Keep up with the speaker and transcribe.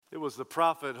It was the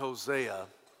prophet Hosea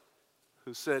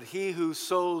who said, "He who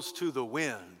sows to the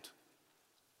wind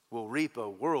will reap a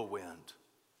whirlwind."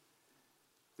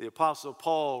 The Apostle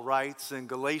Paul writes in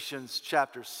Galatians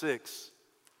chapter 6,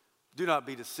 "Do not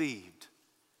be deceived.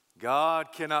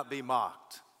 God cannot be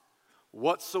mocked.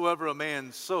 Whatsoever a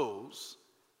man sows,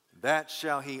 that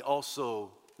shall he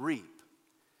also reap.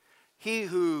 He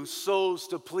who sows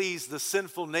to please the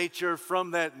sinful nature,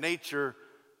 from that nature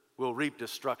will reap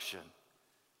destruction.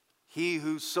 He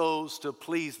who sows to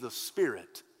please the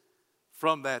Spirit,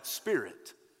 from that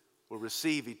Spirit will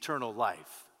receive eternal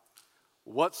life.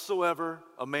 Whatsoever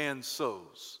a man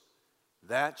sows,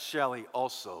 that shall he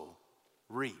also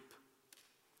reap."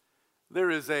 There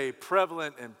is a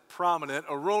prevalent and prominent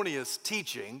erroneous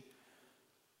teaching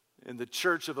in the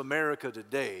Church of America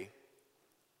today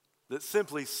that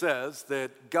simply says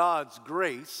that God's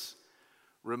grace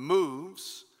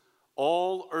removes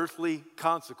all earthly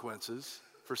consequences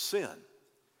for sin.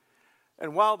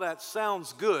 And while that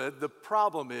sounds good, the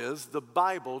problem is the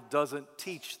Bible doesn't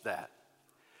teach that.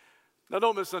 Now,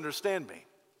 don't misunderstand me.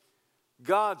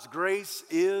 God's grace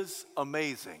is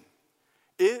amazing.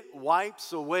 It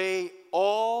wipes away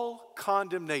all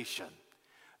condemnation.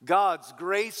 God's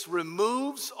grace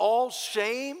removes all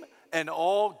shame and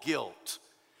all guilt.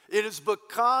 It is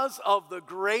because of the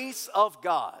grace of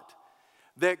God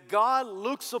that God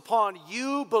looks upon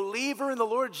you, believer in the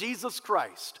Lord Jesus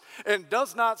Christ, and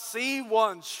does not see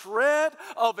one shred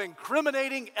of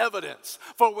incriminating evidence.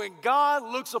 For when God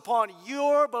looks upon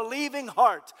your believing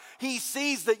heart, He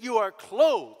sees that you are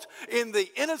clothed in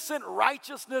the innocent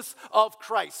righteousness of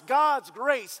Christ. God's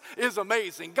grace is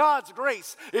amazing. God's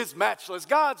grace is matchless.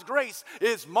 God's grace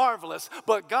is marvelous.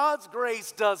 But God's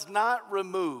grace does not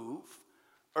remove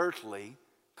earthly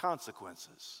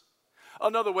consequences.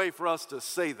 Another way for us to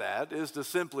say that is to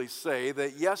simply say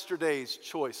that yesterday's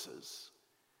choices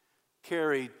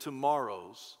carry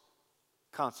tomorrow's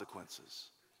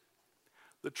consequences.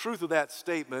 The truth of that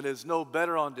statement is no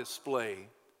better on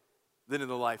display than in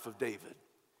the life of David.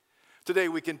 Today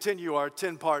we continue our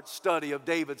 10-part study of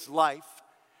David's life,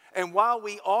 and while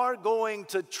we are going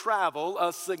to travel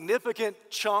a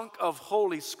significant chunk of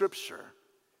Holy Scripture,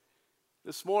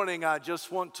 this morning I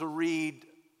just want to read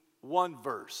one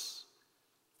verse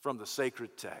from the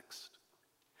sacred text.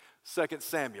 2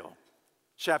 Samuel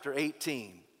chapter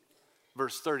 18,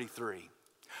 verse 33.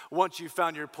 Once you've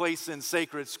found your place in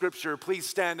sacred Scripture, please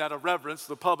stand out of reverence for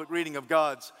the public reading of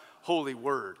God's holy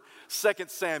word. 2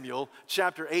 Samuel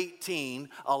chapter 18,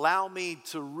 allow me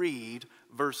to read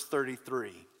verse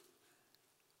 33.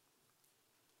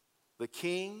 The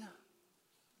king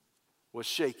was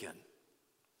shaken.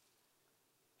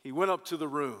 He went up to the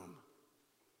room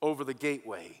over the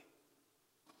gateway,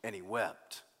 and he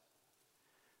wept.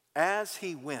 As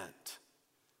he went,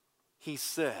 he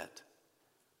said,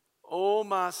 "Oh,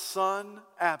 my son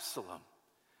Absalom,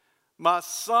 my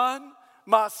son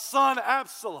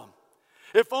Absalom,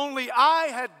 if only I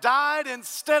had died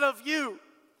instead of you.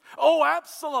 Oh,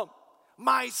 Absalom,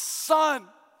 my son,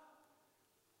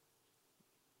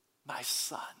 my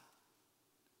son."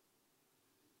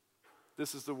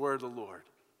 This is the word of the Lord.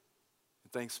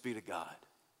 And thanks be to God.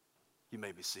 You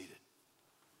may be seated.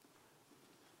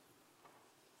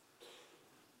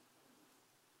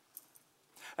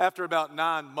 After about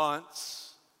 9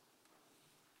 months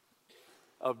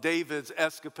of David's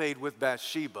escapade with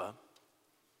Bathsheba,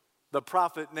 the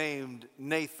prophet named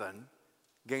Nathan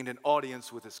gained an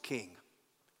audience with his king.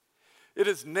 It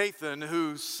is Nathan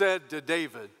who said to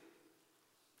David,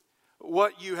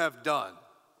 "What you have done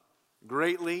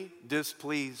greatly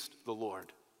displeased the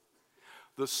Lord.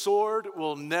 The sword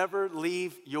will never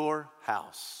leave your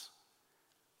house.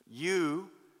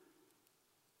 You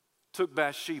took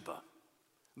Bathsheba,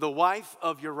 the wife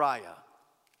of Uriah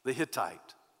the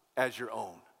Hittite, as your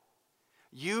own.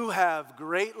 You have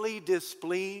greatly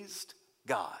displeased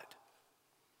God.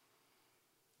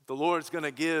 The Lord's going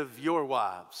to give your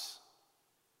wives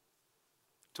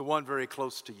to one very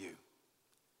close to you.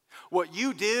 What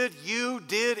you did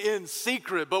in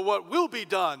secret, but what will be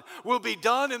done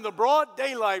in the broad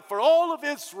daylight for all of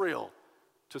Israel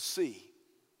to see."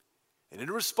 And in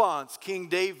response, King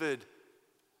David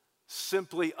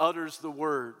simply utters the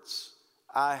words,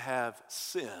 "I have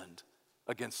sinned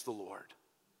against the Lord."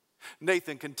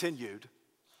 Nathan continued,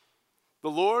 "The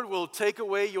Lord will take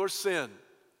away your sin.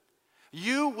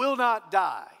 You will not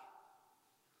die,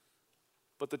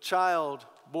 but the child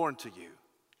born to you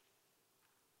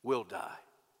will die."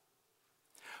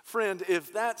 Friend,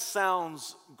 if that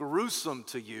sounds gruesome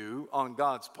to you on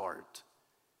God's part,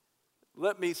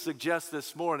 let me suggest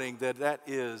this morning that that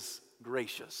is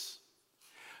gracious.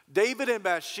 David and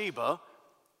Bathsheba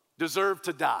deserved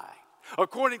to die.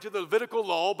 According to the Levitical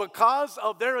law, because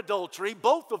of their adultery,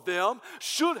 both of them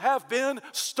should have been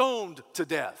stoned to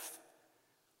death.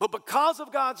 But because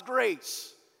of God's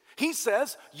grace, he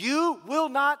says, you will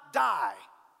not die.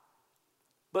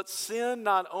 But sin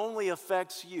not only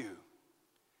affects you,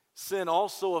 sin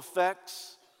also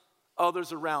affects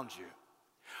others around you.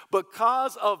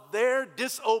 Because of their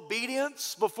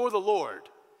disobedience before the Lord,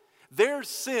 their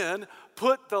sin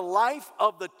put the life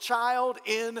of the child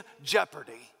in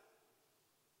jeopardy.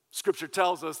 Scripture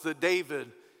tells us that David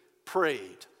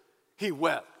prayed, he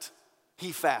wept,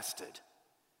 he fasted.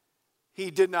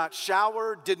 He did not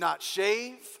shower, did not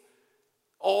shave.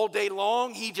 All day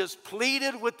long, he just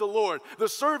pleaded with the Lord. The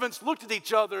servants looked at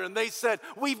each other and they said,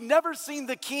 we've never seen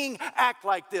the king act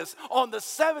like this. On the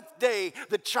seventh day,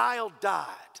 the child died.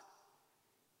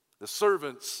 The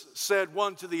servants said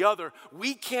one to the other,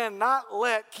 we cannot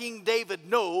let King David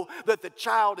know that the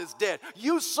child is dead.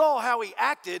 You saw how he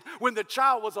acted when the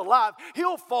child was alive.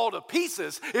 He'll fall to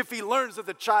pieces if he learns that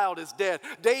the child is dead.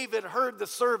 David heard the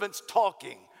servants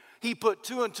talking. He put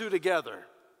two and two together,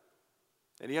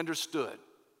 and he understood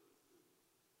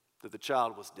that the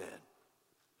child was dead.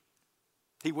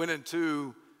 He went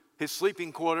into his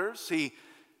sleeping quarters. He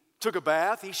took a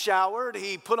bath, he showered,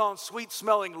 he put on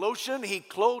sweet-smelling lotion, he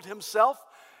clothed himself,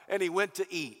 and he went to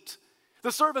eat.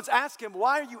 The servants asked him,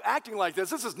 why are you acting like this?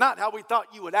 This is not how we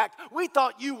thought you would act. We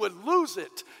thought you would lose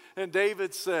it. And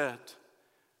David said,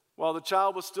 while the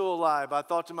child was still alive, I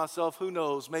thought to myself, who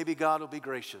knows, maybe God will be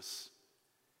gracious.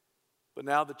 But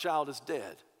now the child is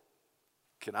dead.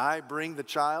 Can I bring the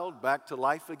child back to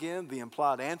life again? The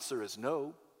implied answer is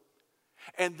no.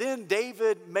 And then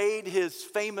David made his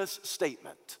famous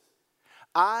statement,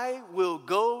 I will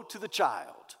go to the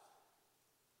child,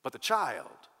 but the child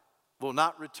will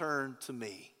not return to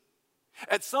me.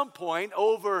 At some point,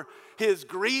 over his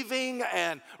grieving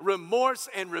and remorse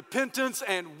and repentance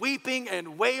and weeping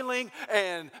and wailing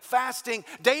and fasting,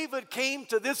 David came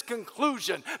to this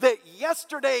conclusion that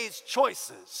yesterday's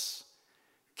choices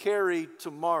carry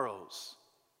tomorrow's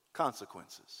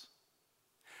consequences.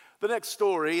 The next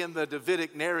story in the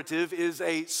Davidic narrative is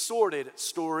a sordid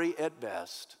story at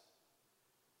best.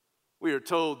 We are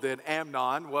told that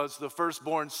Amnon was the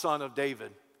firstborn son of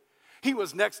David. He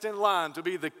was next in line to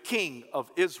be the king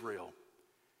of Israel.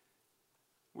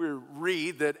 We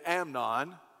read that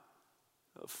Amnon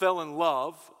fell in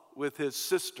love with his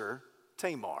sister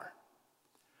Tamar.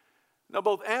 Now,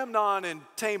 both Amnon and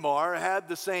Tamar had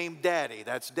the same daddy,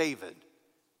 that's David,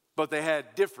 but they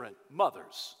had different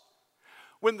mothers.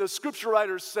 When the scripture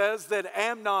writer says that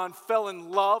Amnon fell in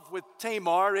love with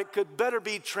Tamar, it could better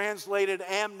be translated,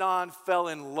 Amnon fell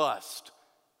in lust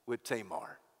with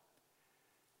Tamar.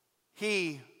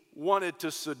 He wanted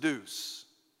to seduce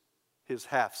his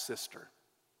half-sister.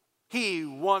 He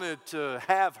wanted to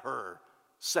have her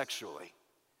sexually.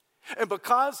 And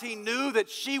because he knew that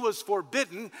she was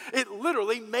forbidden, it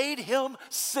literally made him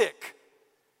sick.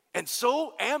 And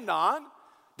so Amnon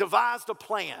devised a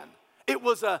plan. It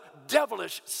was a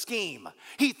devilish scheme.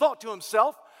 He thought to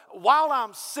himself, while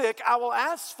I'm sick, I will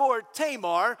ask for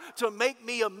Tamar to make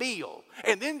me a meal.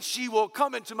 And then she will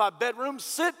come into my bedroom,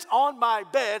 sit on my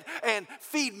bed, and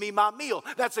feed me my meal.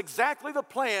 That's exactly the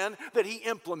plan that he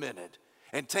implemented.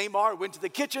 And Tamar went to the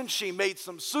kitchen. She made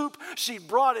some soup. She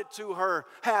brought it to her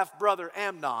half-brother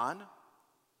Amnon.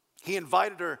 He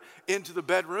invited her into the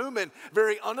bedroom and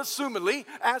very unassumingly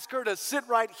asked her to sit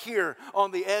right here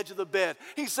on the edge of the bed.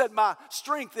 He said, my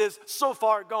strength is so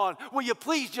far gone. Will you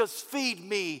please just feed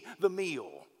me the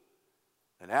meal?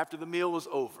 And after the meal was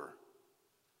over,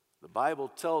 the Bible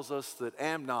tells us that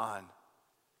Amnon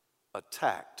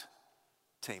attacked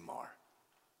Tamar.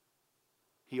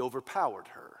 He overpowered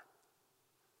her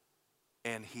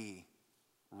and he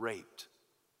raped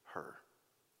her.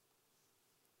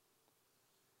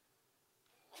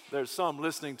 There's some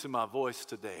listening to my voice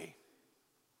today,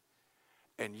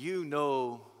 and you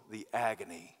know the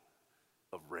agony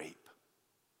of rape.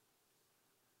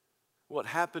 What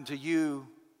happened to you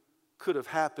could have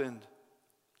happened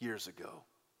years ago,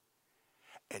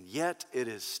 and yet it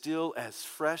is still as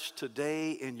fresh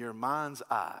today in your mind's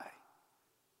eye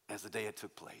as the day it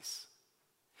took place.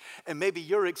 And maybe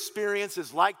your experience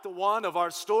is like the one of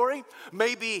our story.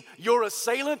 Maybe your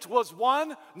assailant was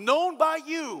one known by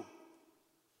you,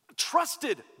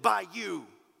 trusted by you.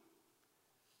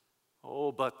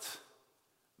 Oh, but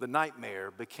the nightmare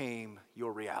became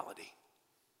your reality.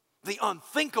 The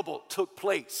unthinkable took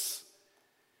place.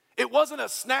 It wasn't a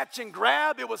snatch and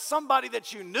grab. It was somebody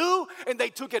that you knew, and they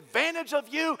took advantage of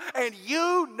you, and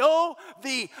you know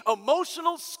the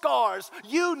emotional scars.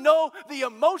 You know the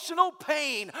emotional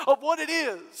pain of what it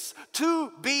is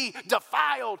to be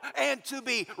defiled and to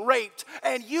be raped.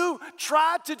 And you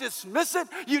try to dismiss it.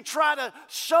 You try to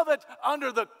shove it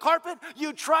under the carpet.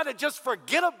 You try to just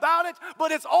forget about it,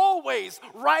 but it's always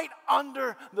right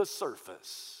under the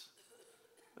surface.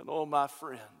 And oh, my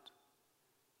friend,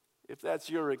 if that's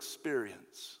your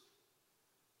experience,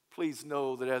 please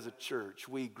know that as a church,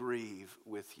 we grieve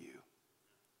with you.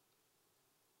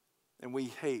 And we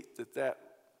hate that that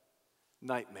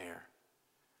nightmare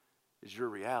is your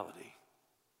reality.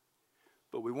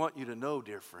 But we want you to know,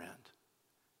 dear friend,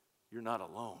 you're not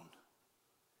alone.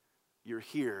 You're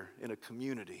here in a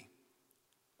community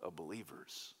of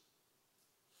believers.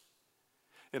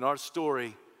 In our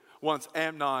story, once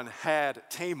Amnon had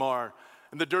Tamar,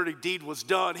 and the dirty deed was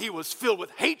done, he was filled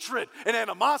with hatred and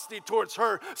animosity towards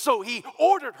her. So he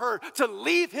ordered her to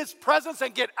leave his presence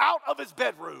and get out of his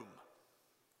bedroom.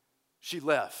 She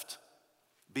left,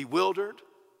 bewildered,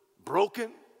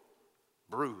 broken,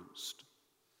 bruised.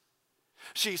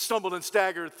 She stumbled and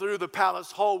staggered through the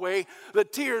palace hallway. The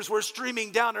tears were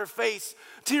streaming down her face.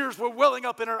 Tears were welling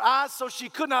up in her eyes, so she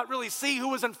could not really see who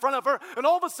was in front of her. And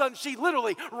all of a sudden, she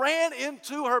literally ran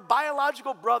into her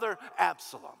biological brother,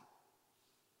 Absalom.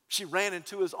 She ran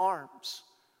into his arms,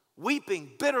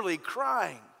 weeping, bitterly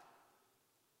crying.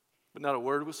 But not a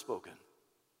word was spoken.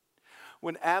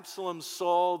 When Absalom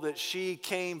saw that she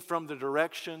came from the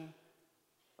direction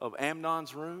of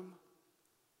Amnon's room,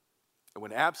 and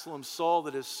when Absalom saw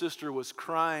that his sister was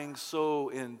crying so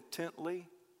intently,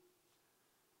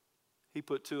 he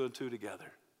put two and two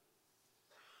together.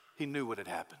 He knew what had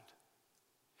happened.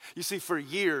 You see, for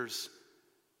years,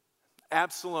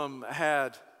 Absalom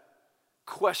had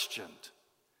questioned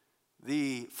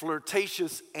the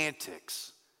flirtatious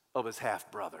antics of his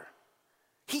half-brother.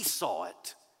 He saw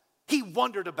it. He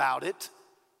wondered about it.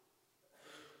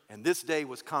 And this day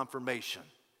was confirmation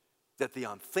that the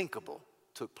unthinkable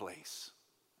took place.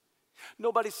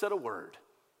 Nobody said a word.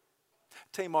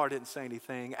 Tamar didn't say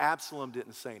anything. Absalom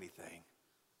didn't say anything.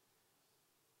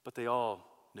 But they all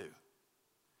knew.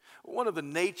 One of the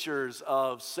natures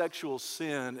of sexual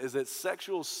sin is that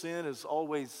sexual sin is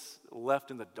always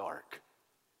left in the dark.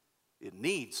 It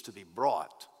needs to be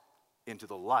brought into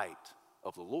the light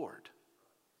of the Lord.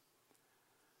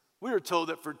 We are told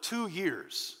that for 2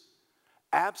 years,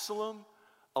 Absalom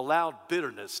allowed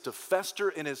bitterness to fester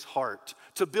in his heart,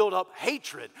 to build up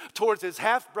hatred towards his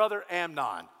half-brother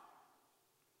Amnon.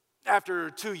 After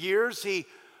 2 years, he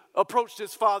approached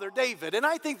his father David, and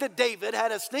I think that David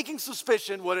had a sneaking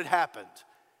suspicion what had happened.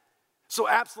 So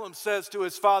Absalom says to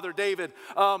his father David,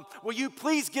 will you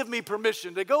please give me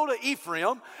permission to go to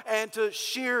Ephraim and to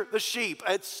shear the sheep?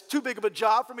 It's too big of a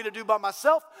job for me to do by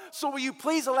myself, so will you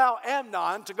please allow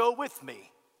Amnon to go with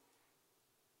me?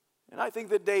 And I think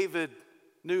that David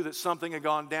knew that something had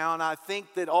gone down. I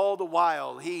think that all the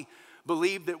while he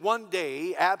believed that one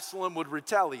day Absalom would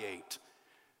retaliate.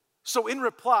 So in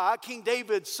reply, King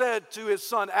David said to his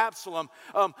son Absalom,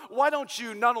 why don't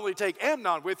you not only take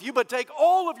Amnon with you, but take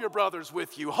all of your brothers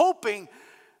with you, hoping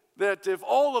that if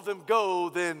all of them go,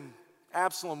 then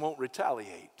Absalom won't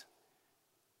retaliate.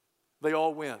 They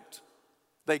all went.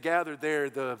 They gathered there,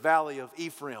 the valley of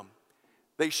Ephraim.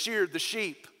 They sheared the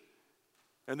sheep.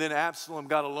 And then Absalom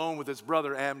got alone with his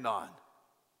brother Amnon,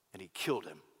 and he killed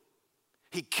him.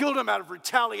 He killed him out of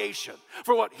retaliation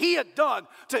for what he had done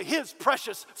to his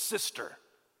precious sister.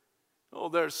 Oh,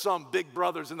 there's some big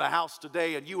brothers in the house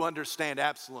today, and you understand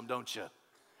Absalom, don't you?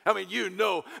 I mean, you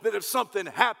know that if something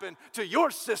happened to your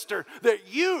sister,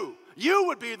 that you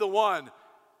would be the one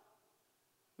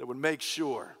that would make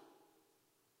sure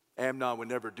Amnon would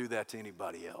never do that to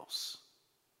anybody else.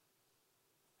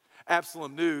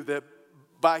 Absalom knew that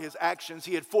by his actions,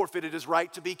 he had forfeited his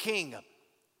right to be king.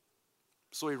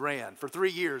 So he ran. For 3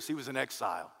 years, he was in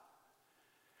exile.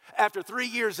 After 3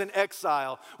 years in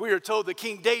exile, we are told that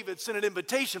King David sent an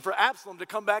invitation for Absalom to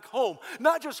come back home.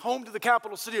 Not just home to the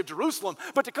capital city of Jerusalem,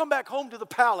 but to come back home to the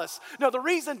palace. Now, the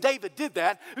reason David did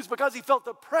that is because he felt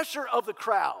the pressure of the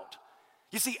crowd.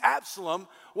 You see, Absalom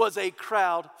was a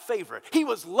crowd favorite. He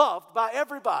was loved by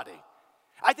everybody.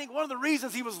 I think one of the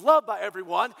reasons he was loved by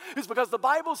everyone is because the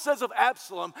Bible says of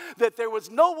Absalom that there was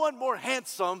no one more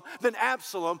handsome than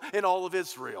Absalom in all of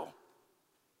Israel.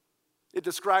 It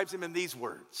describes him in these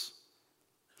words.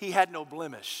 He had no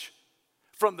blemish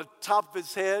from the top of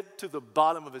his head to the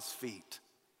bottom of his feet.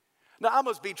 Now, I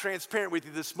must be transparent with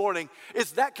you this morning.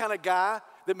 It's that kind of guy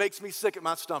that makes me sick at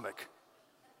my stomach.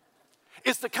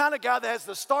 It's the kind of guy that has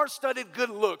the star-studded good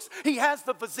looks. He has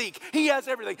the physique. He has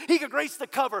everything. He could grace the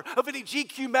cover of any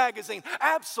GQ magazine.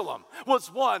 Absalom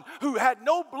was one who had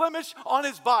no blemish on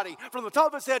his body from the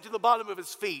top of his head to the bottom of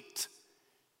his feet.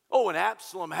 Oh, and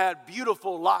Absalom had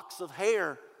beautiful locks of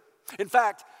hair. In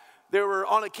fact, there were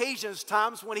on occasions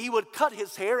times when he would cut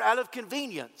his hair out of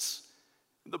convenience.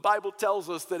 The Bible tells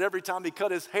us that every time he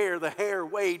cut his hair, the hair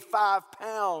weighed 5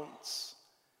 pounds.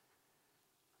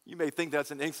 You may think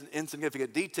that's an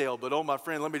insignificant detail, but oh, my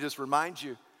friend, let me just remind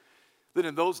you that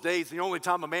in those days, the only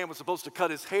time a man was supposed to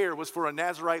cut his hair was for a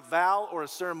Nazirite vow or a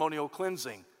ceremonial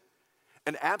cleansing.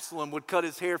 And Absalom would cut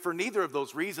his hair for neither of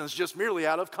those reasons, just merely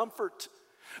out of comfort.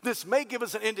 This may give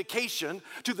us an indication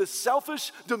to the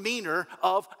selfish demeanor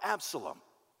of Absalom.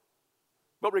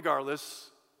 But regardless,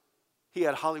 he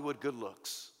had Hollywood good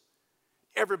looks.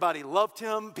 Everybody loved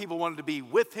him. People wanted to be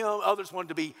with him. Others wanted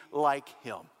to be like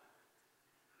him.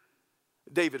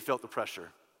 David felt the pressure.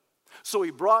 So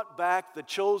he brought back the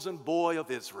chosen boy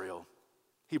of Israel.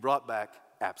 He brought back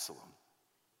Absalom.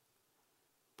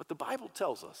 But the Bible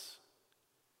tells us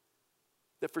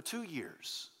that for 2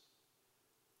 years,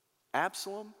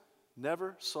 Absalom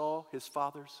never saw his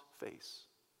father's face.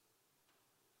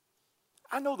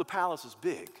 I know the palace is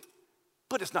big,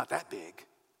 but it's not that big.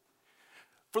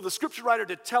 For the scripture writer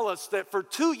to tell us that for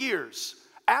 2 years,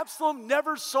 Absalom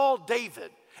never saw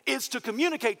David is to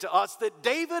communicate to us that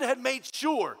David had made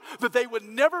sure that they would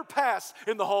never pass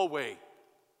in the hallway.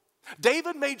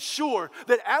 David made sure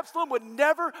that Absalom would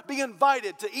never be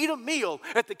invited to eat a meal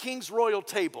at the king's royal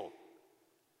table.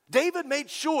 David made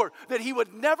sure that he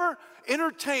would never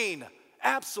entertain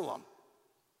Absalom,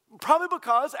 probably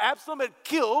because Absalom had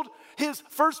killed his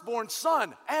firstborn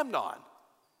son, Amnon.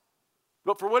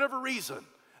 But for whatever reason,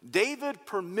 David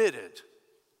permitted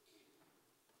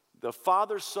the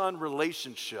father-son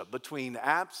relationship between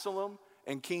Absalom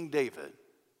and King David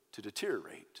to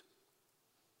deteriorate.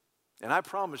 And I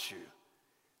promise you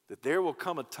that there will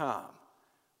come a time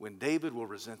when David will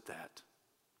resent that.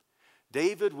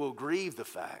 David will grieve the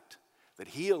fact that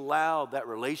he allowed that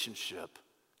relationship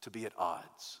to be at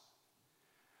odds.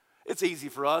 It's easy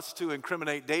for us to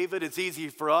incriminate David. It's easy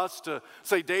for us to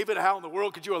say, David, how in the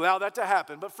world could you allow that to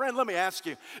happen? But friend, let me ask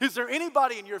you, is there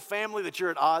anybody in your family that you're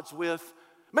at odds with?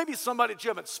 Maybe somebody that you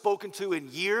haven't spoken to in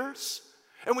years.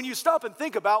 And when you stop and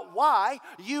think about why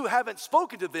you haven't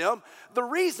spoken to them, the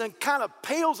reason kind of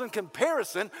pales in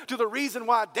comparison to the reason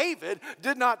why David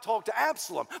did not talk to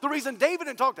Absalom. The reason David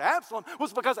didn't talk to Absalom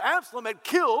was because Absalom had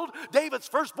killed David's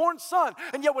firstborn son.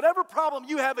 And yet whatever problem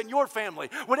you have in your family,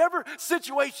 whatever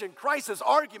situation, crisis,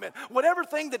 argument, whatever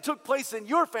thing that took place in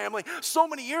your family so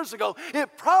many years ago,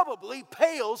 it probably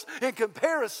pales in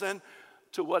comparison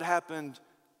to what happened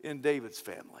in David's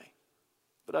family.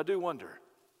 But I do wonder,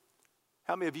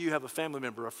 how many of you have a family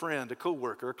member, a friend, a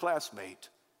coworker, a classmate,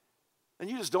 and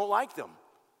you just don't like them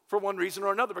for one reason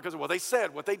or another because of what they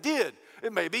said, what they did?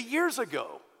 It may be years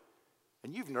ago,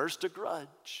 and you've nursed a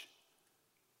grudge.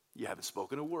 You haven't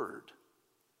spoken a word.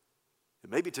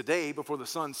 And maybe today, before the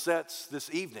sun sets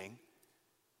this evening,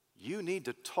 you need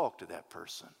to talk to that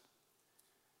person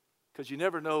because you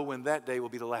never know when that day will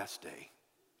be the last day.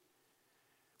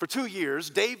 For 2 years,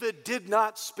 David did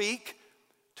not speak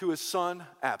to his son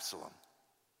Absalom.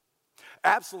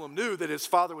 Absalom knew that his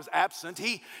father was absent.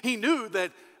 He knew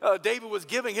that David was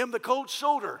giving him the cold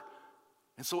shoulder.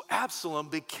 And so Absalom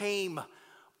became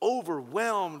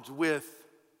overwhelmed with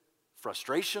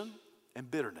frustration and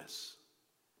bitterness.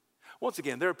 Once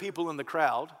again, there are people in the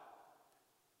crowd,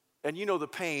 and you know the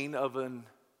pain of an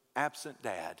absent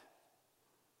dad.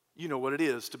 You know what it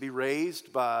is to be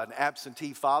raised by an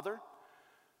absentee father.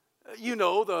 You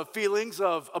know the feelings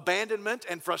of abandonment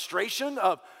and frustration,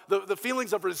 of the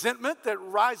feelings of resentment that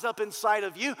rise up inside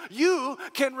of you. You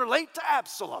can relate to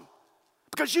Absalom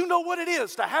because you know what it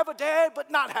is to have a dad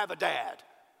but not have a dad.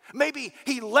 Maybe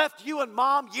he left you and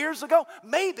mom years ago.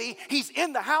 Maybe he's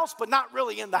in the house but not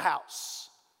really in the house.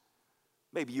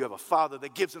 Maybe you have a father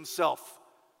that gives himself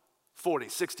 40,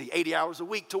 60, 80 hours a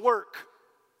week to work.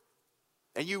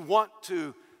 And you want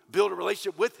to build a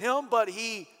relationship with him, but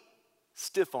he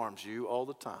stiff arms you all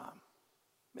the time.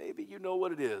 Maybe you know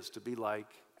what it is to be like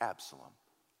Absalom.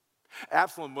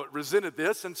 Absalom resented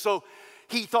this, and so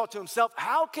he thought to himself,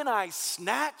 how can I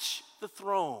snatch the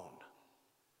throne?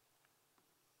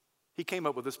 He came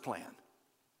up with this plan.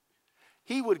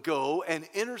 He would go and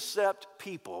intercept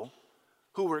people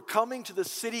who were coming to the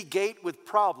city gate with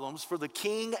problems for the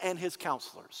king and his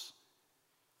counselors.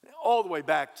 All the way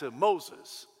back to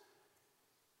Moses.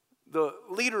 The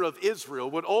leader of Israel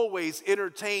would always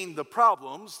entertain the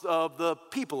problems of the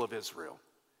people of Israel.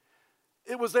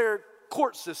 It was their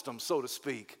court system, so to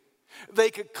speak. They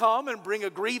could come and bring a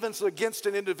grievance against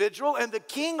an individual, and the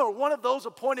king or one of those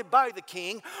appointed by the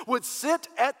king would sit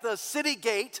at the city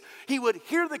gate. He would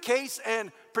hear the case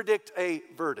and predict a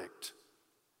verdict.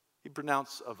 He'd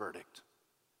pronounce a verdict.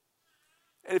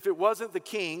 And if it wasn't the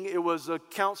king, it was a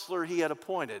counselor he had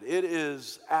appointed. It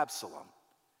is Absalom,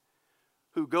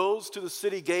 who goes to the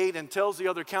city gate and tells the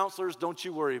other counselors, don't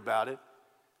you worry about it.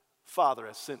 Father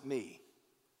has sent me.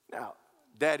 Now,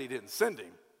 Daddy didn't send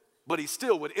him, but he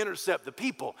still would intercept the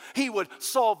people. He would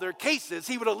solve their cases.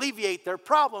 He would alleviate their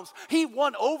problems. He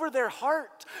won over their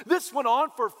heart. This went on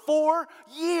for 4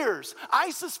 years.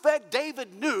 I suspect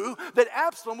David knew that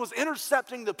Absalom was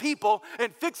intercepting the people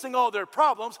and fixing all their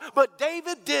problems, but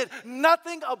David did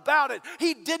nothing about it.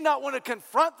 He did not want to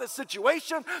confront the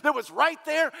situation that was right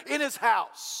there in his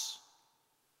house.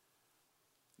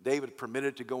 David permitted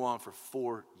it to go on for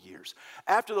 4 years.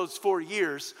 After those 4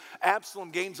 years,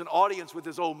 Absalom gains an audience with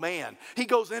his old man. He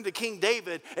goes into King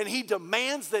David and he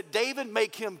demands that David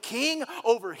make him king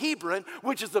over Hebron,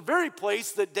 which is the very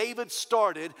place that David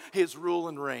started his rule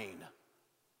and reign.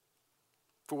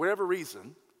 For whatever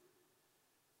reason,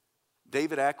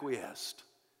 David acquiesced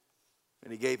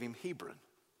and he gave him Hebron.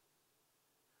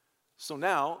 So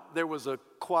now there was a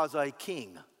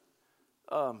quasi-king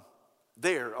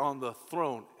there on the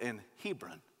throne in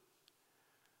Hebron.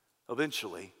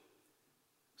 Eventually,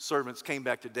 servants came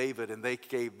back to David and they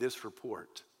gave this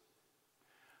report.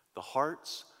 The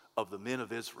hearts of the men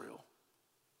of Israel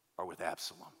are with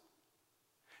Absalom.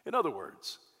 In other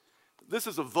words, this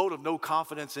is a vote of no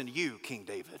confidence in you, King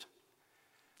David.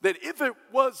 That if it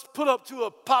was put up to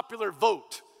a popular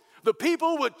vote, the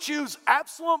people would choose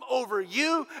Absalom over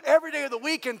you every day of the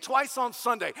week and twice on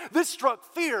Sunday. This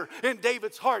struck fear in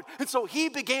David's heart, and so he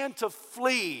began to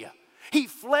flee. He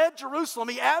fled Jerusalem.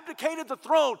 He abdicated the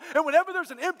throne, and whenever there's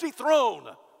an empty throne,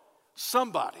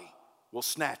 somebody will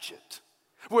snatch it.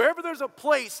 Wherever there's a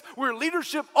place where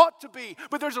leadership ought to be,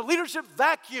 but there's a leadership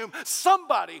vacuum,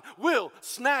 somebody will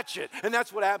snatch it. And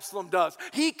that's what Absalom does.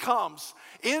 He comes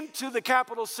into the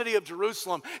capital city of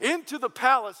Jerusalem, into the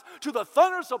palace, to the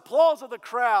thunderous applause of the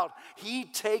crowd. He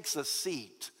takes a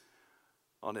seat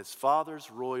on his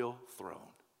father's royal throne.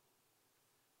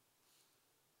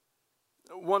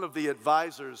 One of the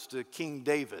advisors to King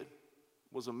David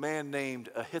was a man named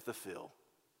Ahithophel.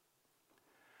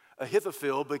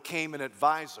 Ahithophel became an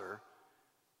advisor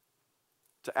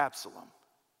to Absalom.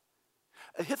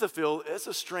 Ahithophel is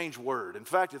a strange word. In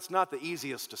fact, it's not the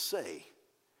easiest to say.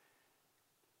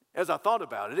 As I thought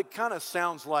about it, it kind of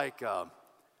sounds like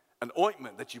an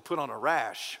ointment that you put on a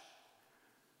rash.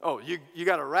 Oh, you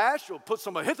got a rash? Well, put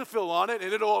some Ahithophel on it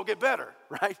and it'll all get better,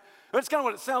 right? That's kind of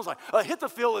what it sounds like.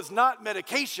 Ahithophel is not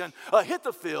medication.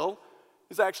 Ahithophel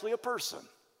is actually a person,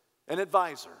 an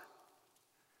advisor.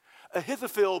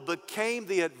 Ahithophel became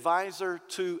the advisor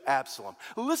to Absalom.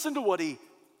 Listen to what he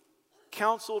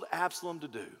counseled Absalom to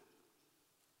do.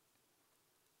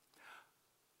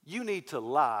 You need to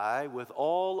lie with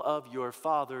all of your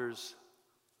father's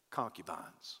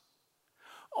concubines,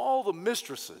 all the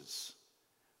mistresses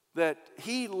that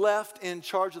he left in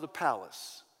charge of the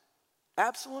palace.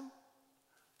 Absalom,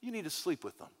 you need to sleep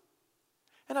with them.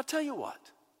 And I tell you what,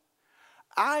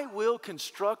 I will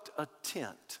construct a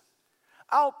tent.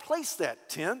 I'll place that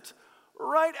tent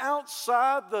right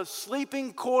outside the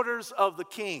sleeping quarters of the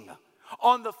king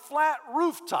on the flat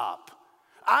rooftop.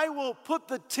 I will put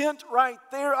the tent right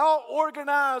there. I'll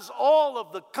organize all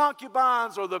of the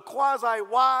concubines or the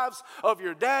quasi-wives of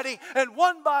your daddy, and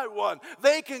one by one,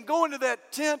 they can go into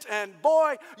that tent, and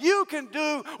boy, you can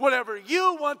do whatever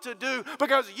you want to do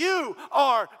because you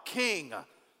are king.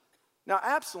 Now,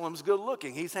 Absalom's good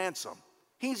looking. He's handsome.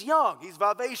 He's young. He's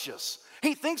vivacious.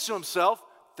 He thinks to himself,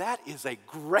 that is a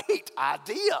great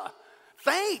idea.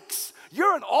 Thanks.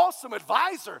 You're an awesome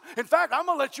advisor. In fact, I'm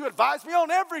going to let you advise me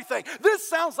on everything. This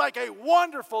sounds like a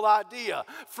wonderful idea.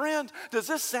 Friend, does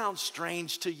this sound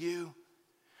strange to you?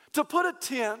 To put a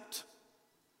tent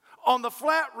on the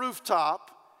flat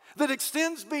rooftop that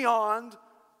extends beyond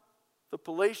the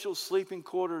palatial sleeping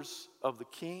quarters of the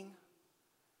king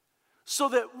so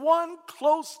that one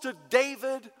close to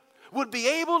David would be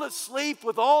able to sleep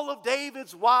with all of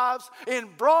David's wives in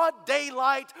broad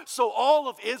daylight so all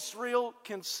of Israel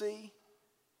can see?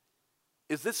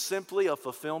 Is this simply a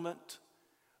fulfillment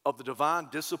of the divine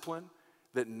discipline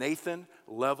that Nathan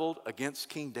leveled against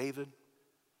King David?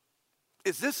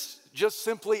 Is this just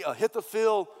simply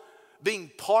Ahithophel being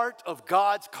part of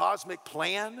God's cosmic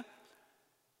plan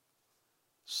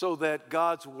so that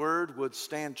God's word would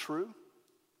stand true?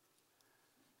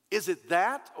 Is it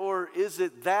that, or is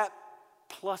it that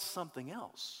plus something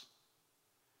else?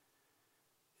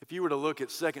 If you were to look at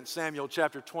 2 Samuel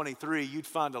chapter 23, you'd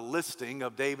find a listing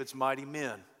of David's mighty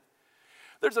men.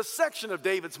 There's a section of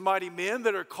David's mighty men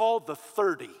that are called the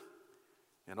 30.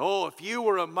 And if you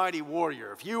were a mighty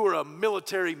warrior, if you were a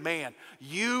military man,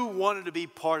 you wanted to be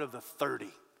part of the 30.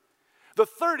 The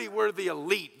 30 were the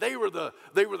elite. They were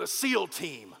the SEAL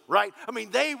team, right? I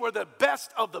mean, they were the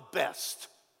best of the best.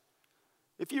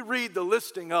 If you read the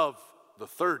listing of the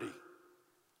 30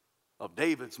 of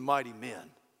David's mighty men,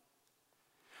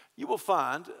 you will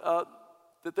find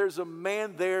that there's a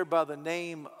man there by the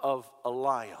name of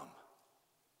Eliam,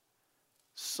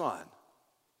 son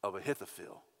of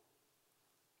Ahithophel.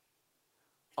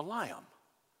 Eliam.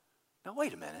 Now,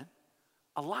 wait a minute.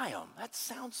 Eliam, that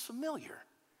sounds familiar.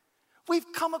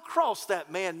 We've come across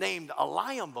that man named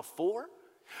Eliam before.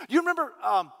 You remember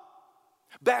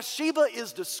Bathsheba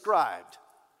is described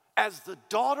as the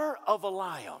daughter of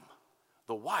Eliam,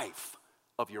 the wife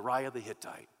of Uriah the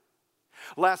Hittite.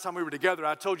 Last time we were together,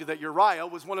 I told you that Uriah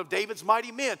was one of David's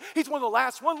mighty men. He's one of the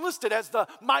last one listed as the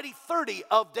mighty 30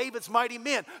 of David's mighty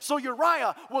men. So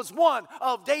Uriah was one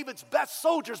of David's best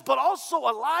soldiers, but also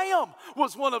Eliam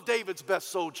was one of David's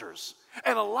best soldiers.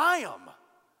 And Eliam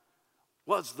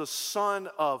was the son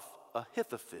of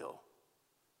Ahithophel.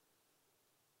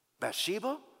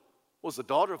 Bathsheba was the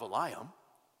daughter of Eliam.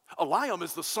 Eliam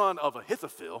is the son of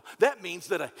Ahithophel. That means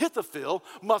that Ahithophel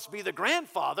must be the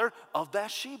grandfather of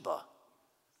Bathsheba.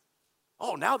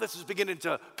 Now this is beginning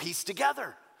to piece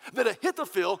together. That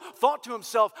Ahithophel thought to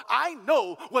himself, I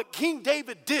know what King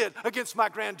David did against my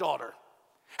granddaughter.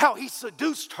 How he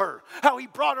seduced her, how he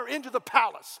brought her into the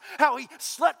palace, how he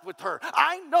slept with her.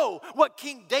 I know what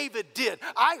King David did.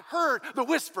 I heard the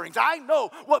whisperings. I know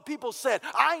what people said.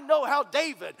 I know how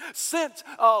David sent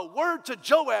word to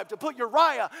Joab to put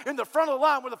Uriah in the front of the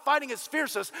line where the fighting is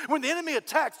fiercest. When the enemy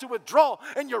attacks, to withdraw,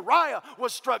 and Uriah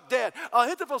was struck dead.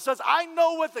 Ahithophel says, I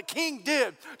know what the king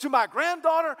did to my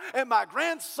granddaughter and my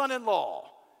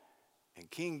grandson-in-law. And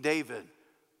King David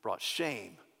brought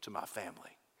shame to my family.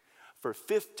 For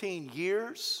 15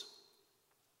 years,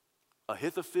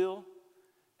 Ahithophel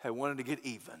had wanted to get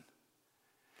even.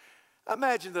 I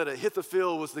imagine that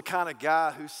Ahithophel was the kind of guy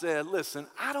who said, listen,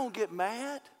 I don't get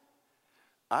mad,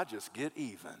 I just get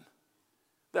even.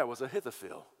 That was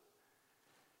Ahithophel.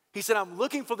 He said, I'm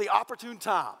looking for the opportune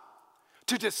time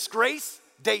to disgrace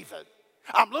David.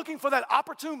 I'm looking for that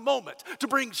opportune moment to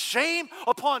bring shame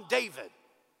upon David.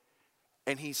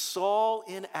 And he saw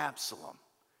in Absalom,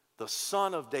 the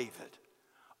son of David,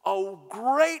 a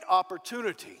great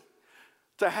opportunity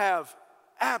to have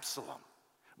Absalom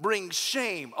bring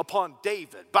shame upon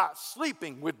David by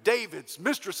sleeping with David's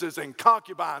mistresses and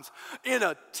concubines in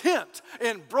a tent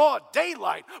in broad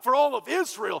daylight for all of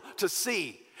Israel to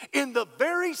see. In the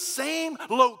very same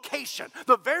location,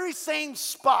 the very same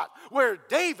spot where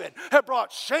David had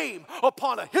brought shame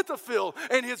upon Ahithophel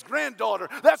and his granddaughter,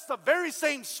 that's the very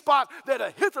same spot that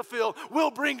Ahithophel will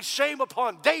bring shame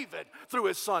upon David through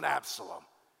his son Absalom.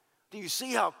 Do you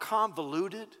see how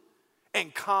convoluted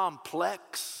and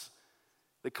complex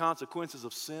the consequences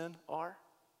of sin are?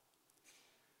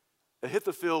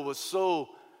 Ahithophel was so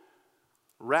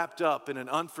wrapped up in an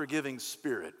unforgiving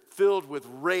spirit, filled with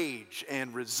rage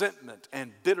and resentment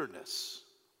and bitterness,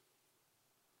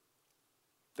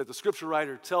 that the scripture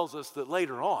writer tells us that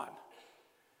later on,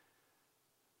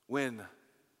 when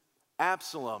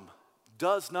Absalom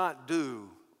does not do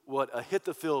what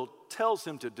Ahithophel tells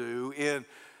him to do in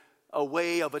a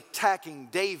way of attacking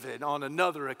David on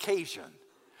another occasion,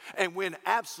 and when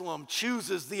Absalom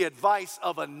chooses the advice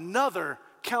of another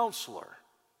counselor,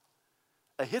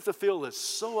 Ahithophel is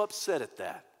so upset at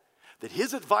that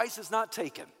his advice is not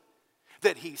taken,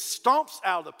 that he stomps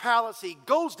out of the palace, he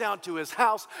goes down to his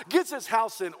house, gets his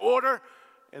house in order,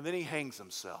 and then he hangs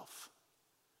himself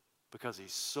because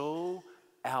he's so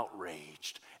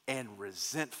outraged and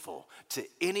resentful to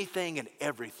anything and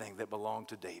everything that belonged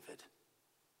to David.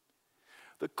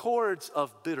 The cords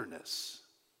of bitterness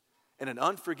and an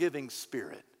unforgiving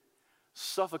spirit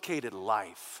suffocated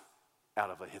life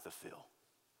out of Ahithophel.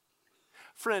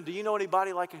 Friend, do you know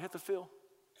anybody like Ahithophel?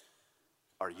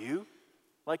 Are you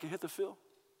like Ahithophel?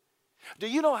 Do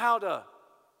you know how to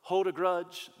hold a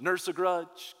grudge, nurse a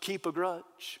grudge, keep a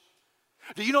grudge?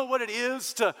 Do you know what it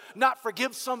is to not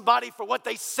forgive somebody for what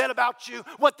they said about you,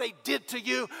 what they did to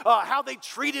you, how they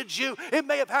treated you? It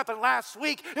may have happened last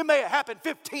week. It may have happened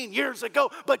 15 years ago,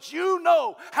 but you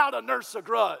know how to nurse a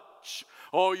grudge.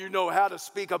 Oh, you know how to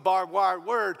speak a barbed wire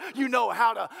word. You know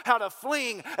how to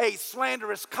fling a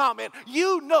slanderous comment.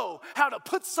 You know how to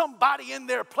put somebody in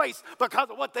their place because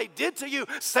of what they did to you,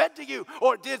 said to you,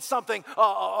 or did something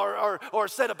or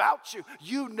said about you.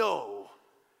 You know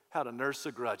how to nurse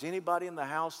a grudge. Anybody in the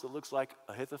house that looks like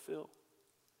Ahithophel?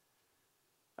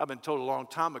 I've been told a long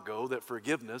time ago that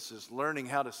forgiveness is learning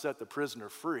how to set the prisoner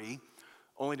free,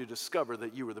 only to discover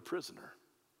that you were the prisoner.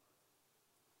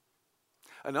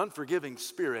 An unforgiving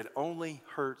spirit only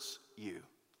hurts you.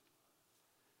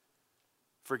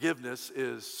 Forgiveness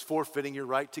is forfeiting your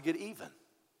right to get even.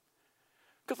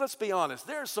 Because let's be honest,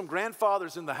 there are some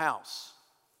grandfathers in the house,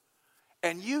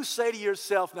 and you say to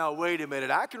yourself, now wait a minute,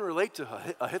 I can relate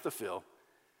to Ahithophel.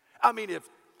 I mean,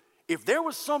 if there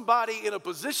was somebody in a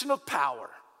position of power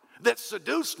that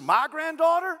seduced my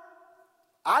granddaughter,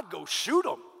 I'd go shoot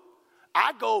them.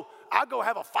 I'd go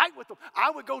have a fight with them.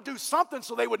 I would go do something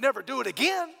so they would never do it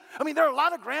again. I mean, there are a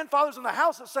lot of grandfathers in the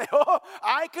house that say, oh,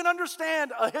 I can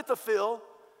understand Ahithophel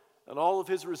and all of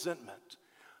his resentment.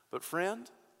 But friend,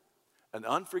 an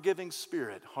unforgiving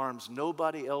spirit harms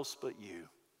nobody else but you.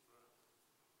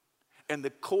 And the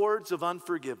cords of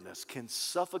unforgiveness can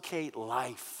suffocate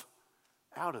life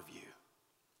out of you.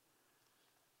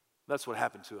 That's what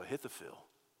happened to Ahithophel.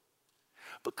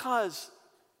 Because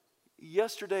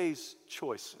yesterday's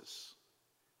choices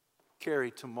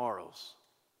carry tomorrow's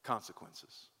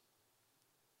consequences.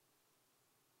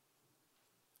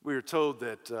 We are told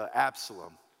that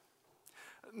Absalom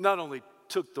not only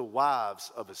took the wives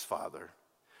of his father,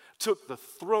 took the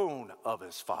throne of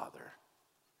his father,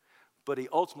 but he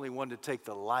ultimately wanted to take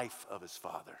the life of his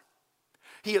father.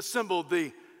 He assembled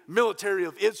the military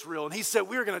of Israel, and he said,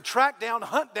 we're going to track down,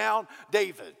 hunt down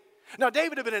David. Now,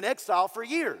 David had been in exile for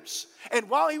years, and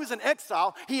while he was in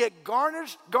exile, he had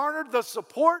garnered the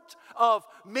support of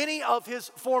many of his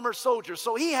former soldiers.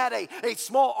 So he had a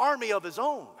small army of his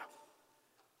own.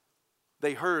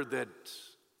 They heard that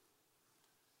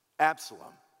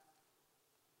Absalom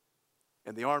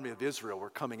and the army of Israel were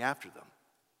coming after them.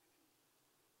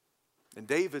 And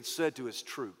David said to his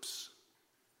troops,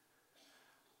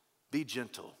 be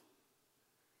gentle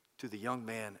to the young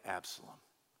man Absalom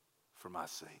for my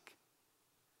sake.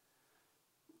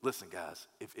 Listen, guys,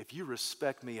 if you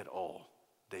respect me at all,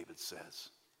 David says,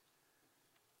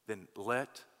 then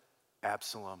let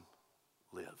Absalom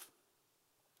live.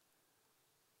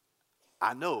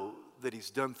 I know that he's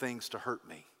done things to hurt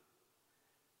me,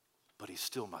 but he's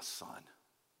still my son.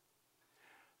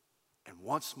 And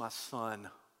once my son,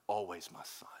 always my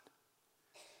son.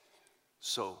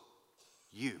 So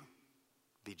you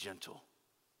be gentle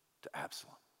to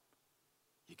Absalom.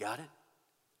 You got it?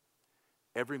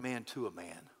 Every man to a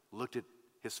man looked at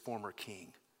his former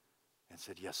king and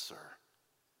said, yes, sir.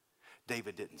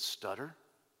 David didn't stutter.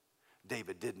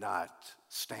 David did not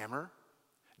stammer.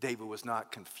 David was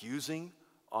not confusing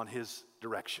on his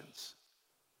directions.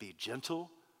 Be gentle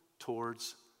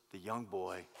towards the young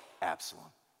boy,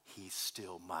 Absalom. He's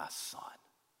still my son.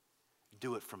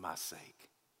 Do it for my sake.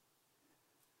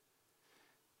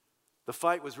 The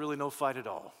fight was really no fight at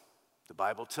all. The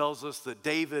Bible tells us that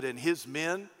David and his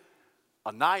men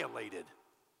annihilated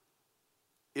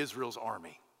Israel's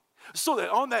army. So that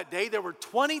on that day there were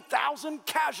 20,000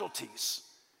 casualties.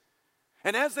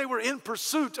 And as they were in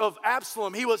pursuit of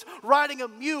Absalom, he was riding a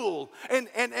mule. And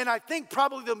I think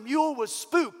probably the mule was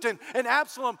spooked. And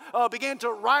Absalom began to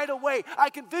ride away.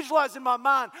 I can visualize in my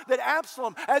mind that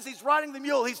Absalom, as he's riding the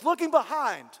mule, he's looking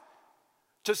behind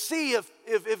to see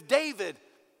if David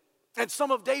and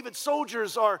some of David's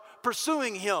soldiers are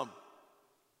pursuing him.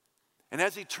 And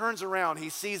as he turns around, he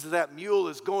sees that mule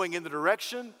is going in the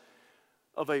direction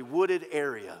of a wooded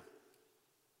area.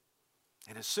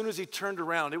 And as soon as he turned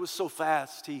around, it was so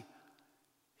fast, he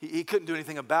couldn't do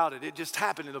anything about it. It just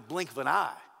happened in a blink of an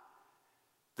eye.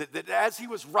 That as he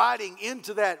was riding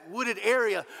into that wooded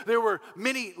area, there were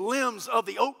many limbs of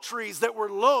the oak trees that were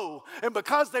low. And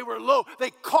because they were low, they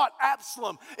caught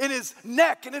Absalom in his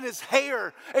neck and in his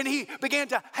hair. And he began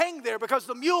to hang there because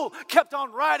the mule kept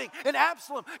on riding. And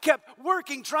Absalom kept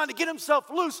working, trying to get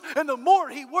himself loose. And the more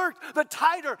he worked, the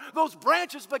tighter those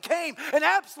branches became. And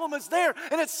Absalom is there,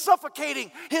 and it's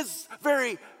suffocating his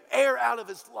very air out of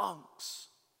his lungs.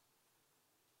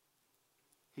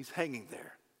 He's hanging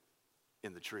there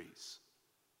in the trees.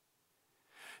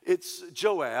 It's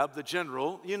Joab, the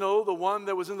general, you know, the one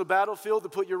that was in the battlefield to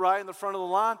put Uriah in the front of the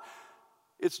line.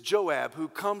 It's Joab who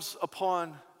comes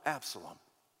upon Absalom.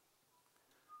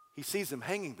 He sees him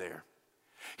hanging there.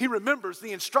 He remembers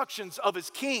the instructions of his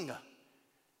king.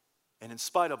 And in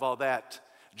spite of all that,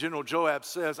 General Joab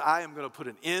says, I am going to put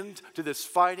an end to this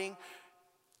fighting,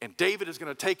 and David is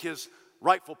going to take his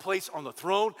rightful place on the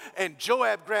throne. And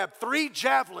Joab grabbed 3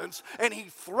 javelins and he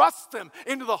thrust them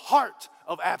into the heart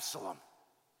of Absalom.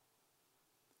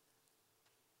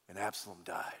 And Absalom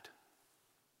died.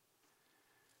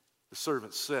 The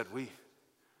servants said, we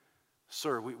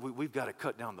Sir, we've got to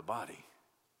cut down the body.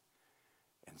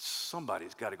 And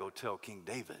somebody's got to go tell King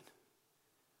David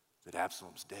that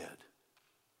Absalom's dead.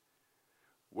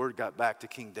 Word got back to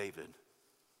King David.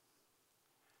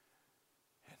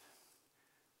 And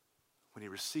when he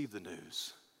received the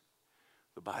news,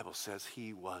 the Bible says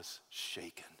he was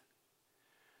shaken.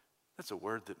 That's a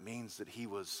word that means that he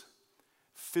was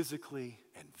physically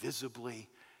and visibly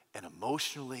and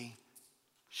emotionally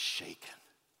shaken.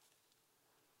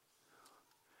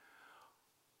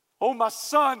 Oh, my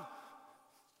son,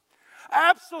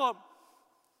 Absalom,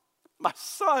 my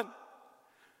son,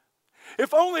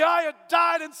 if only I had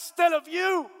died instead of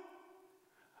you.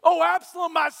 Oh,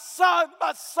 Absalom, my son,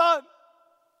 my son.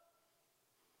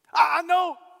 I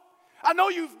know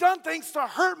you've done things to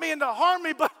hurt me and to harm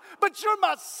me, but you're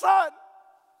my son.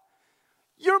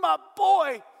 You're my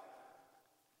boy.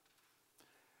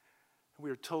 And we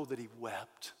are told that he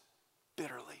wept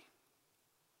bitterly.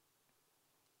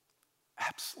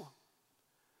 Absalom,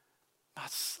 my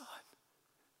son,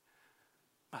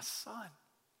 my son.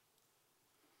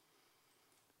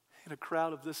 In a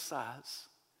crowd of this size,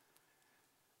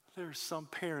 there are some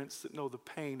parents that know the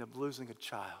pain of losing a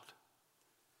child.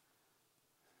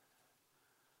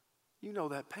 You know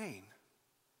that pain.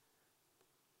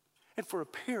 And for a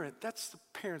parent, that's the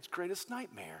parent's greatest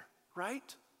nightmare,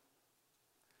 right?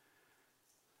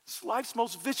 It's life's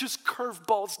most vicious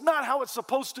curveball. It's not how it's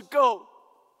supposed to go.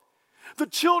 The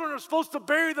children are supposed to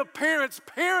bury the parents.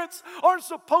 Parents aren't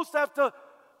supposed to have to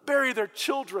bury their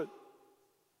children.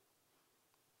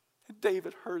 And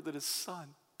David heard that his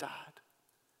son died.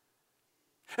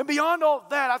 And beyond all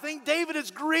that, I think David is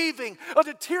grieving a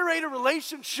deteriorated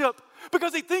relationship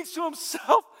because he thinks to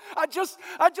himself, I just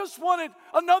wanted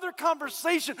another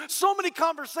conversation. So many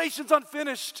conversations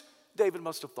unfinished, David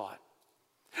must have thought.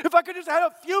 If I could just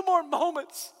have a few more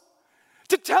moments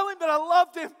to tell him that I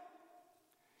loved him,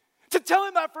 to tell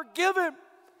him I forgive him,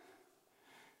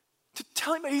 to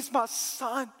tell him that he's my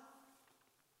son.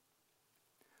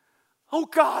 Oh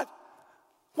God,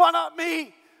 why not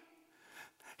me?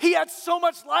 He had so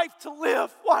much life to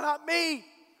live. Why not me?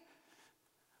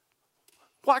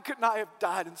 Why couldn't I have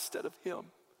died instead of him?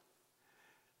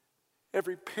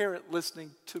 Every parent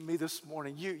listening to me this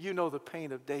morning, you know the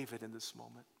pain of David in this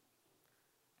moment.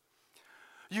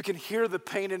 You can hear the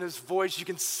pain in his voice. You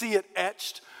can see it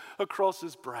etched across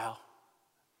his brow.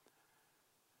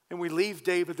 And we leave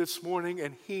David this morning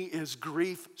and he is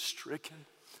grief-stricken.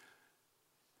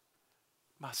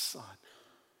 My son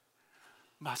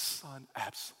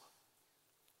Absalom.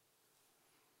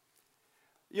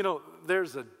 You know,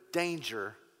 there's a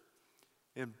danger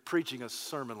in preaching a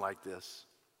sermon like this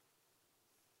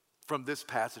from this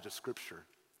passage of Scripture.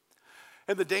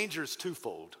 And the danger is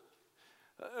twofold.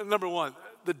 Number one,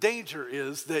 the danger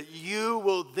is that you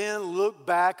will then look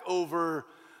back over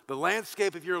the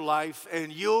landscape of your life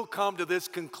and you'll come to this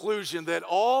conclusion that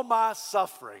all my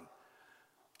suffering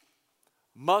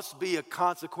must be a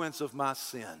consequence of my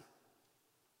sin.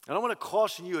 And I want to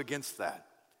caution you against that.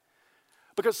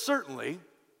 Because certainly,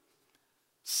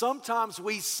 sometimes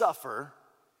we suffer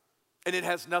and it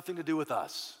has nothing to do with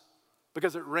us.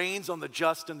 Because it rains on the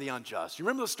just and the unjust. You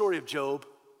remember the story of Job?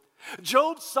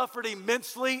 Job suffered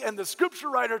immensely, and the scripture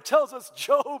writer tells us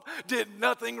Job did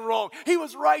nothing wrong. He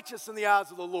was righteous in the eyes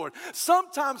of the Lord.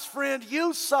 Sometimes, friend,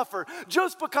 you suffer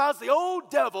just because the old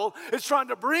devil is trying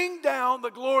to bring down the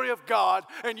glory of God,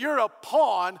 and you're a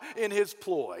pawn in his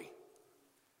ploy.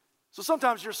 So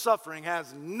sometimes your suffering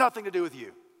has nothing to do with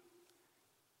you.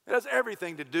 It has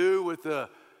everything to do with the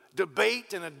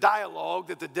debate and a dialogue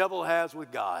that the devil has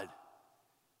with God.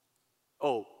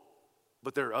 Oh,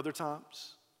 but there are other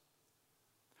times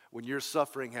when your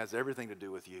suffering has everything to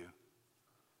do with you.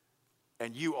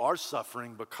 And you are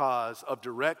suffering because of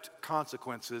direct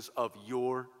consequences of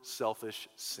your selfish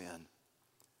sin.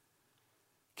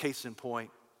 Case in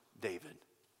point, David.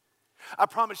 I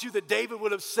promise you that David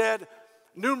would have said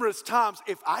numerous times,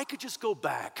 if I could just go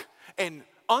back and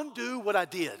undo what I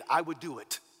did, I would do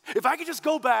it. If I could just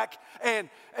go back and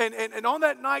on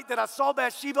that night that I saw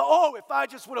Bathsheba, if I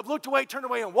just would have looked away, turned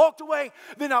away, and walked away,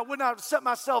 then I would not have set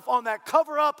myself on that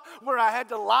cover up where I had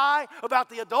to lie about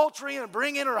the adultery and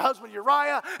bring in her husband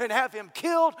Uriah and have him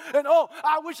killed. And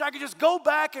I wish I could just go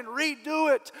back and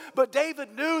redo it. But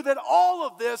David knew that all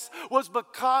of this was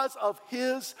because of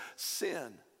his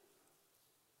sin.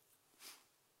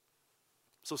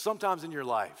 So sometimes in your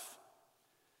life,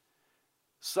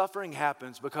 suffering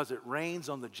happens because it rains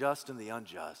on the just and the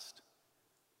unjust.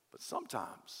 But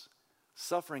sometimes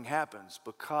suffering happens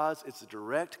because it's a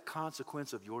direct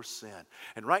consequence of your sin.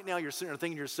 And right now you're sitting there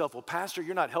thinking to yourself, well, Pastor,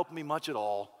 you're not helping me much at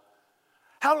all.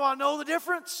 How do I know the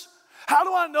difference? How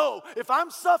do I know if I'm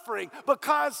suffering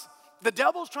because the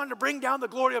devil's trying to bring down the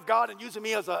glory of God and using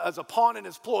me as a pawn in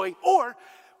his ploy? Or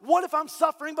what if I'm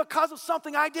suffering because of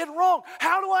something I did wrong?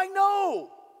 How do I know?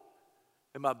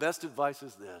 And my best advice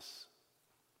is this: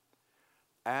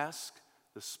 ask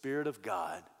the Spirit of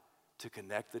God to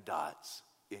connect the dots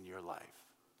in your life.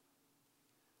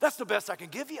 That's the best I can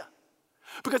give you.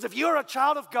 Because if you're a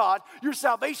child of God, your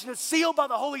salvation is sealed by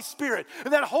the Holy Spirit.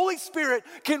 And that Holy Spirit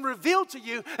can reveal to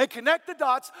you and connect the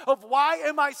dots of why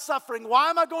am I suffering?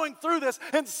 Why am I going through this?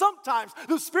 And sometimes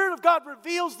the Spirit of God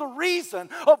reveals the reason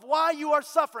of why you are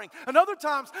suffering. And other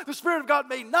times the Spirit of God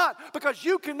may not, because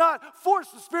you cannot force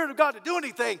the Spirit of God to do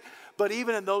anything. But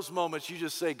even in those moments, you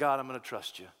just say, God, I'm going to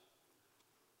trust you.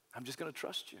 I'm just going to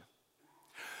trust you.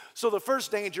 So the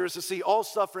first danger is to see all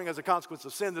suffering as a consequence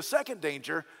of sin. The second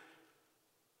danger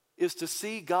is to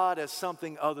see God as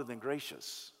something other than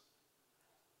gracious.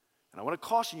 And I want to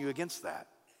caution you against that,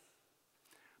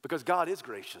 because God is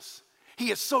gracious. He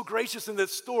is so gracious in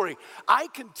this story. I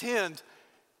contend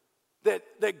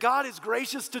that God is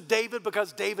gracious to David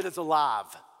because David is alive.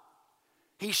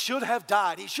 He should have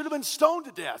died. He should have been stoned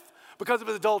to death because of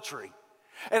his adultery.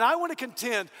 And I want to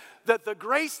contend that the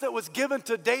grace that was given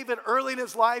to David early in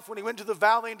his life, when he went to the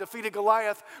valley and defeated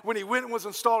Goliath, when he went and was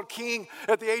installed king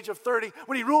at the age of 30,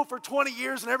 when he ruled for 20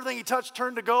 years and everything he touched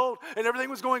turned to gold and everything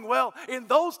was going well, in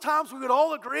those times we would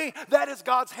all agree that is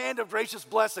God's hand of gracious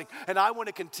blessing. And I want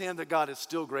to contend that God is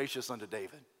still gracious unto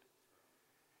David.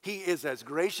 He is as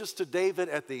gracious to David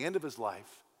at the end of his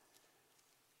life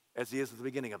as he is at the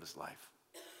beginning of his life.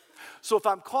 So if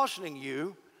I'm cautioning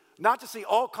you not to see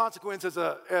all consequences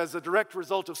as a direct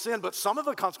result of sin, but some of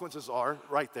the consequences are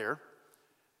right there.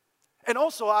 And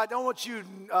also, I don't want you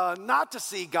not to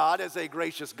see God as a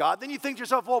gracious God. Then you think to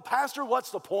yourself, well, Pastor,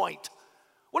 what's the point?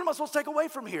 What am I supposed to take away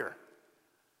from here?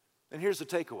 And here's the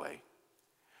takeaway.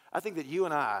 I think that you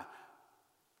and I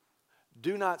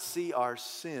do not see our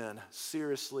sin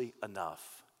seriously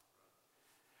enough.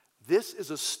 This is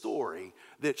a story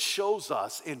that shows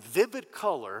us in vivid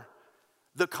color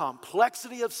the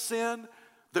complexity of sin,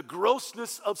 the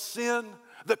grossness of sin,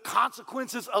 the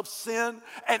consequences of sin.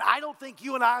 And I don't think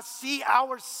you and I see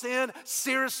our sin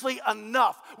seriously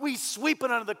enough. We sweep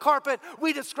it under the carpet.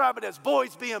 We describe it as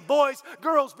boys being boys,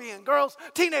 girls being girls,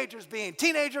 teenagers being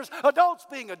teenagers, adults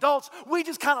being adults. We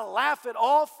just kind of laugh it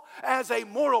off as a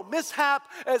moral mishap,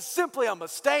 as simply a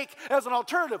mistake, as an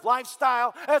alternative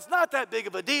lifestyle, as not that big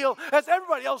of a deal, as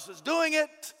everybody else is doing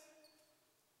it.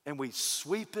 And we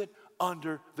sweep it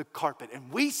under the carpet.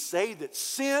 And we say that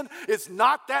sin is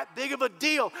not that big of a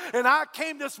deal. And I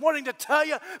came this morning to tell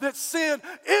you that sin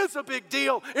is a big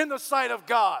deal in the sight of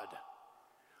God,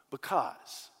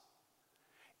 because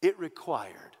it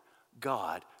required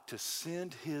God to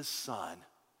send his Son,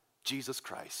 Jesus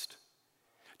Christ,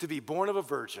 to be born of a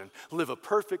virgin, live a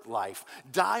perfect life,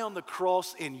 die on the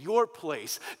cross in your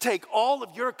place, take all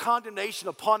of your condemnation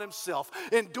upon himself,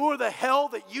 endure the hell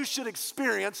that you should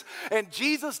experience, and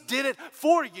Jesus did it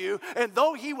for you. And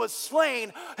though he was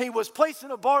slain, he was placed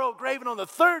in a borrowed grave, and on the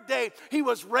third day, he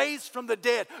was raised from the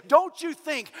dead. Don't you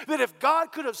think that if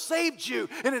God could have saved you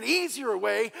in an easier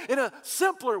way, in a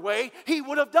simpler way, he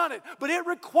would have done it? But it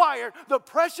required the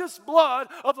precious blood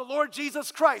of the Lord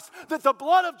Jesus Christ, that the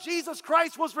blood of Jesus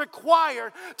Christ was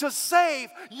required to save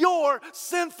your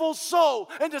sinful soul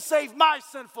and to save my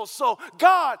sinful soul.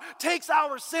 God takes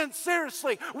our sin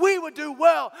seriously. We would do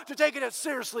well to take it as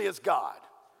seriously as God.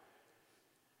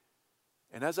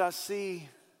 And as I see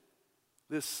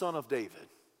this son of David,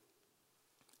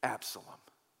 Absalom,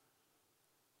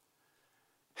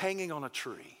 hanging on a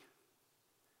tree,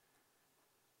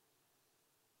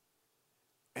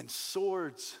 and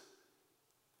swords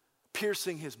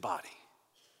piercing his body,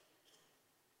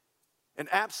 and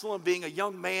Absalom being a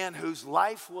young man whose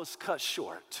life was cut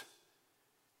short,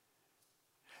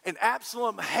 and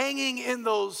Absalom hanging in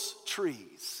those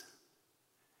trees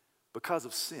because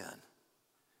of sin,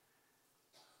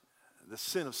 the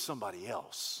sin of somebody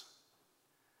else,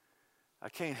 I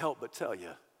can't help but tell you,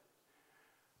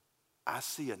 I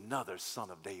see another son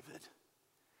of David.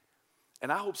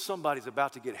 And I hope somebody's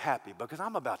about to get happy, because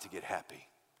I'm about to get happy.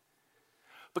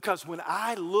 Because when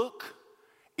I look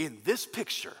in this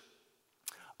picture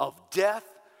of death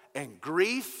and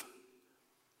grief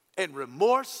and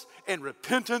remorse and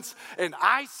repentance, and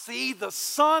I see the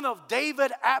son of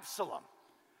David, Absalom,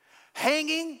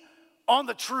 hanging on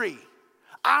the tree,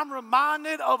 I'm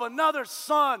reminded of another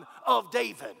son of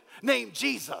David named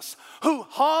Jesus, who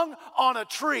hung on a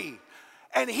tree.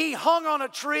 And he hung on a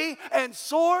tree, and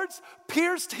swords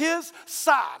pierced his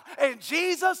side. And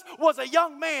Jesus was a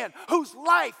young man whose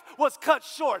life was cut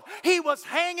short. He was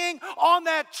hanging on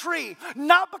that tree,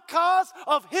 not because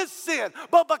of his sin,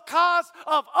 but because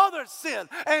of others' sin.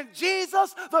 And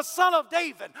Jesus, the Son of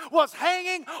David, was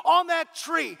hanging on that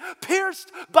tree,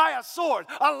 pierced by a sword,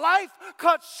 a life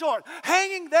cut short,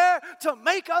 hanging there to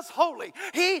make us holy.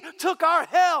 He took our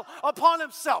hell upon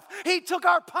himself. He took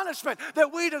our punishment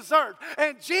that we deserved.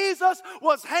 And Jesus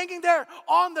was hanging there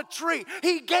on the tree.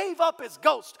 He gave up his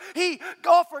ghost. He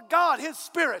offered God his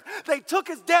spirit. They took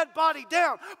his dead body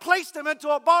down, placed him into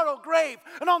a borrowed grave,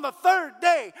 and on the third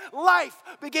day, life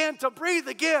began to breathe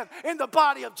again in the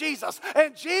body of Jesus.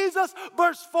 And Jesus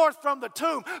burst forth from the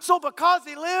tomb. So because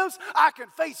he lives, I can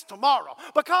face tomorrow.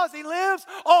 Because he lives,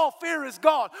 all fear is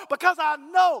gone. Because I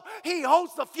know he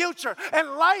holds the future, and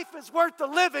life is worth the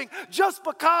living just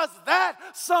because that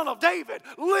Son of David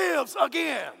lives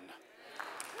again.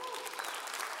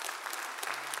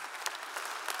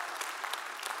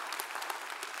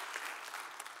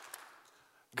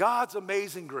 God's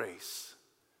amazing grace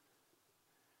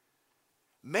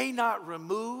may not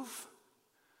remove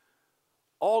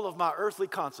all of my earthly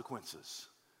consequences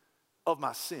of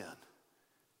my sin,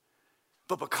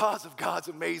 but because of God's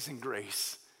amazing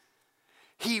grace,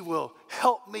 he will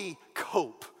help me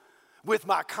cope with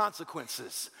my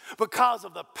consequences because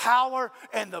of the power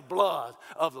and the blood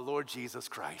of the Lord Jesus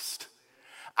Christ.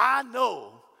 I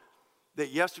know that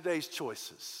yesterday's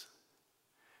choices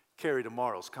carry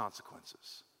tomorrow's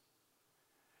consequences.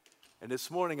 And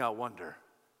this morning I wonder,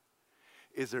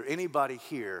 is there anybody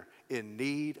here in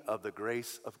need of the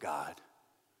grace of God?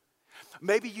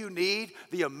 Maybe you need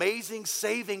the amazing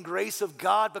saving grace of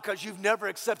God because you've never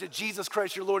accepted Jesus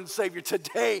Christ, your Lord and Savior.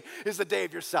 Today is the day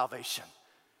of your salvation.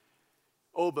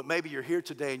 Oh, but maybe you're here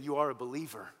today and you are a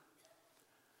believer,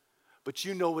 but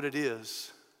you know what it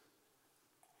is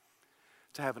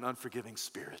to have an unforgiving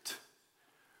spirit.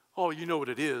 Oh, you know what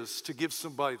it is to give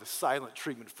somebody the silent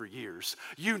treatment for years.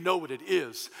 You know what it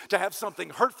is to have something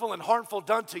hurtful and harmful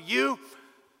done to you.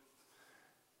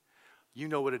 You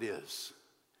know what it is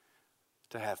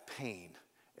to have pain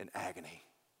and agony.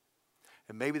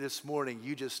 And maybe this morning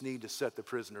you just need to set the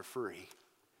prisoner free.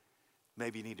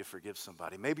 Maybe you need to forgive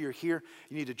somebody. Maybe you're here,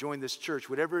 you need to join this church.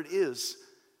 Whatever it is,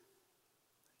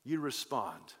 you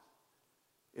respond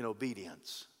in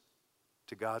obedience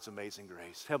to God's amazing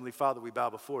grace. Heavenly Father, we bow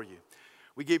before you.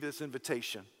 We give you this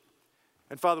invitation.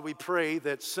 And Father, we pray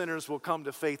that sinners will come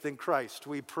to faith in Christ.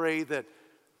 We pray that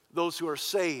those who are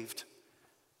saved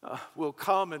will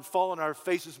come and fall on our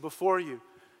faces before you.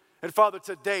 And Father,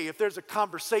 today, if there's a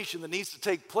conversation that needs to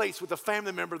take place with a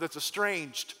family member that's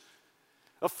estranged,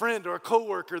 a friend or a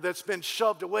coworker that's been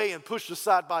shoved away and pushed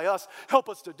aside by us, help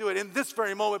us to do it. In this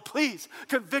very moment, please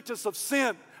convict us of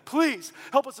sin. Please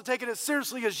help us to take it as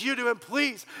seriously as you do, and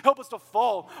please help us to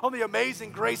fall on the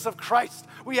amazing grace of Christ.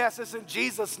 We ask this in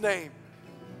Jesus' name.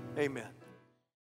 Amen.